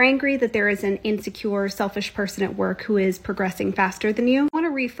You're angry that there is an insecure, selfish person at work who is progressing faster than you. I want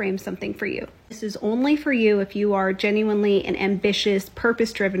to reframe something for you. This is only for you if you are genuinely an ambitious,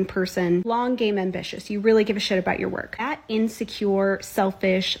 purpose-driven person, long game ambitious. You really give a shit about your work. That insecure,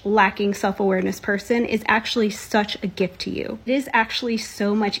 selfish, lacking self-awareness person is actually such a gift to you. It is actually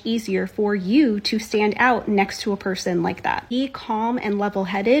so much easier for you to stand out next to a person like that. Be calm and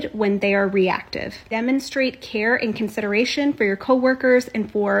level-headed when they are reactive. Demonstrate care and consideration for your coworkers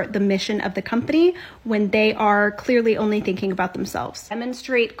and for the mission of the company when they are clearly only thinking about themselves.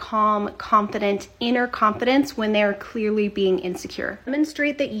 Demonstrate calm, confident, inner confidence when they are clearly being insecure.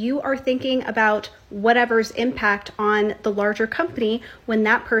 Demonstrate that you are thinking about whatever's impact on the larger company when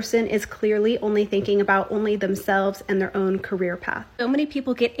that person is clearly only thinking about only themselves and their own career path. So many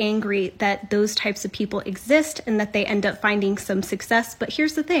people get angry that those types of people exist and that they end up finding some success, but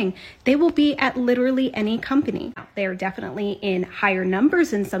here's the thing, they will be at literally any company. They are definitely in higher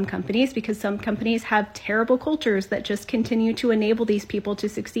numbers in some companies because some companies have terrible cultures that just continue to enable these people to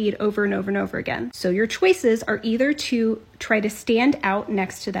succeed over and over and over again. So your choices are either to try to stand out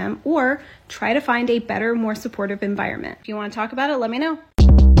next to them or try to find a better, more supportive environment. If you want to talk about it, let me know.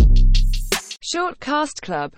 Short Cast Club.